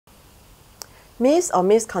Myths or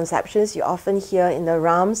misconceptions you often hear in the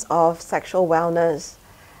realms of sexual wellness.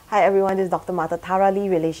 Hi everyone, this is Dr. Martha Tarali,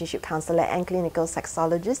 relationship counselor and clinical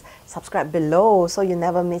sexologist. Subscribe below so you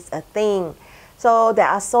never miss a thing. So there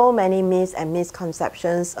are so many myths and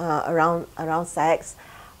misconceptions around sex.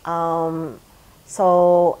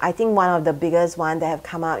 So I think one of the biggest ones that have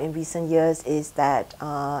come out in recent years is that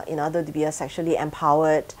in order to be a sexually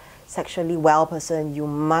empowered, sexually well person, you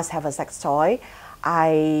must have a sex toy.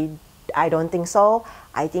 I don't think so.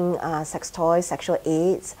 I think sex toys, sexual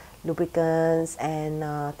aids, lubricants,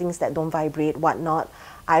 and things that don't vibrate, whatnot,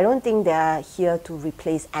 I don't think they're here to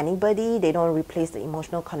replace anybody. They don't replace the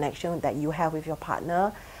emotional connection that you have with your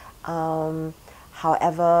partner.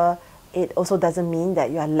 However, it also doesn't mean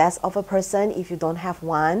that you are less of a person if you don't have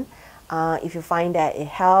one. If you find that it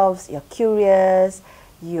helps, you're curious,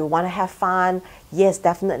 you want to have fun, yes,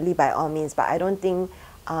 definitely, by all means. But I don't think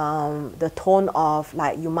the tone of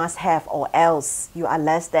like you must have or else you are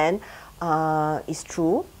less than is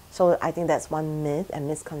true. So I think that's one myth and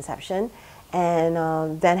misconception.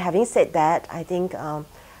 And then having said that, I think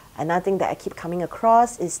another thing that I keep coming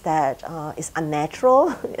across is that it's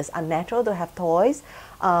unnatural. It's unnatural to have toys,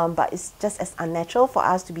 but it's just as unnatural for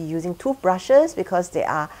us to be using toothbrushes because they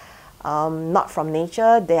are not from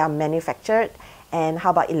nature, they are manufactured. And how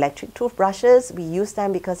about electric toothbrushes? We use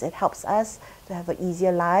them because it helps us to have an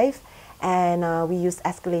easier life. And we use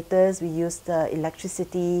escalators, we use the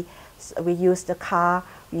electricity, we use the car,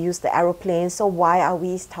 we use the aeroplane. So why are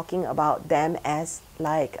we talking about them as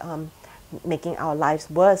like making our lives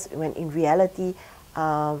worse when in reality,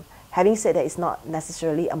 having said that it's not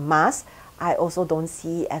necessarily a must, I also don't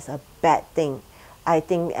see it as a bad thing. I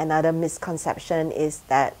think another misconception is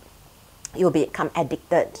that you'll become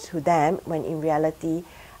addicted to them when in reality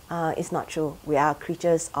it's not true. We are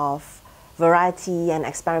creatures of variety and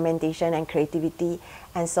experimentation and creativity,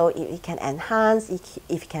 and so if it can enhance, if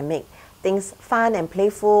it can make things fun and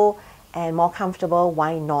playful and more comfortable,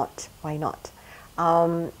 why not? Why not?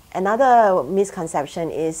 Another misconception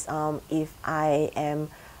is if I am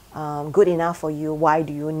good enough for you, why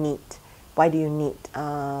do you need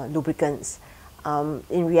lubricants?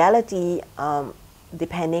 In reality,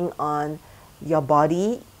 depending on your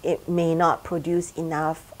body, it may not produce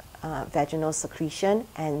enough vaginal secretion,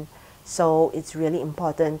 and so it's really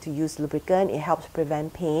important to use lubricant. It helps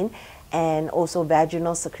prevent pain, and also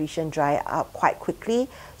vaginal secretion dry up quite quickly,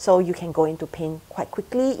 so you can go into pain quite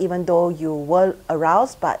quickly even though you were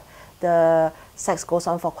aroused, but the sex goes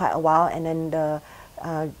on for quite a while, and then the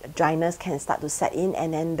dryness can start to set in,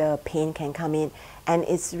 and then the pain can come in. And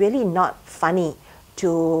it's really not funny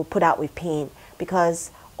to put up with pain, because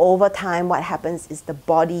over time what happens is the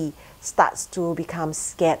body starts to become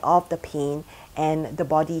scared of the pain, and the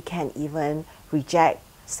body can even reject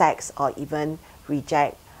sex or even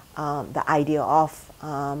reject the idea of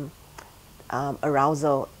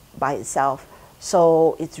arousal by itself.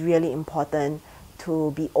 So it's really important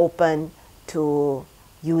to be open to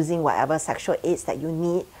using whatever sexual aids that you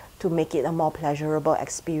need to make it a more pleasurable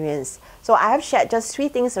experience. So I have shared just 3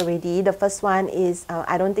 things already. The first one is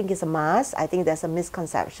I don't think it's a must. I think there's a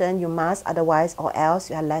misconception. You must, otherwise or else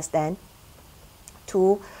you are less than.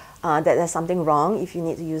 2, that there's something wrong if you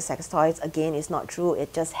need to use sex toys. Again, it's not true.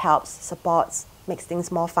 It just helps, supports, makes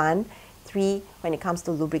things more fun. 3, when it comes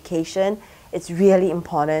to lubrication, it's really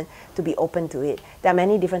important to be open to it. There are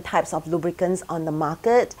many different types of lubricants on the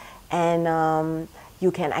market, and you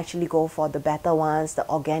can actually go for the better ones, the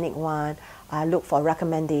organic one. Look for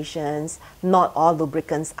recommendations. Not all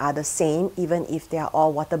lubricants are the same, even if they are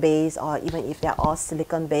all water-based or even if they are all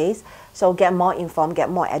silicone-based. So get more informed, get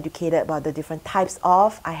more educated about the different types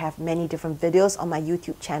of. I have many different videos on my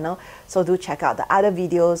YouTube channel, so do check out the other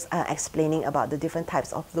videos explaining about the different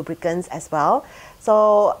types of lubricants as well.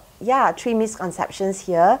 So yeah, 3 misconceptions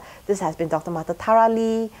here. This has been Dr. Martha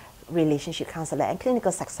Tarali, relationship counselor and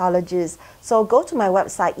clinical sexologist. So go to my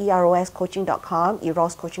website, eroscoaching.com,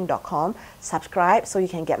 eroscoaching.com, subscribe so you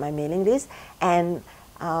can get my mailing list and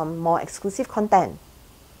more exclusive content.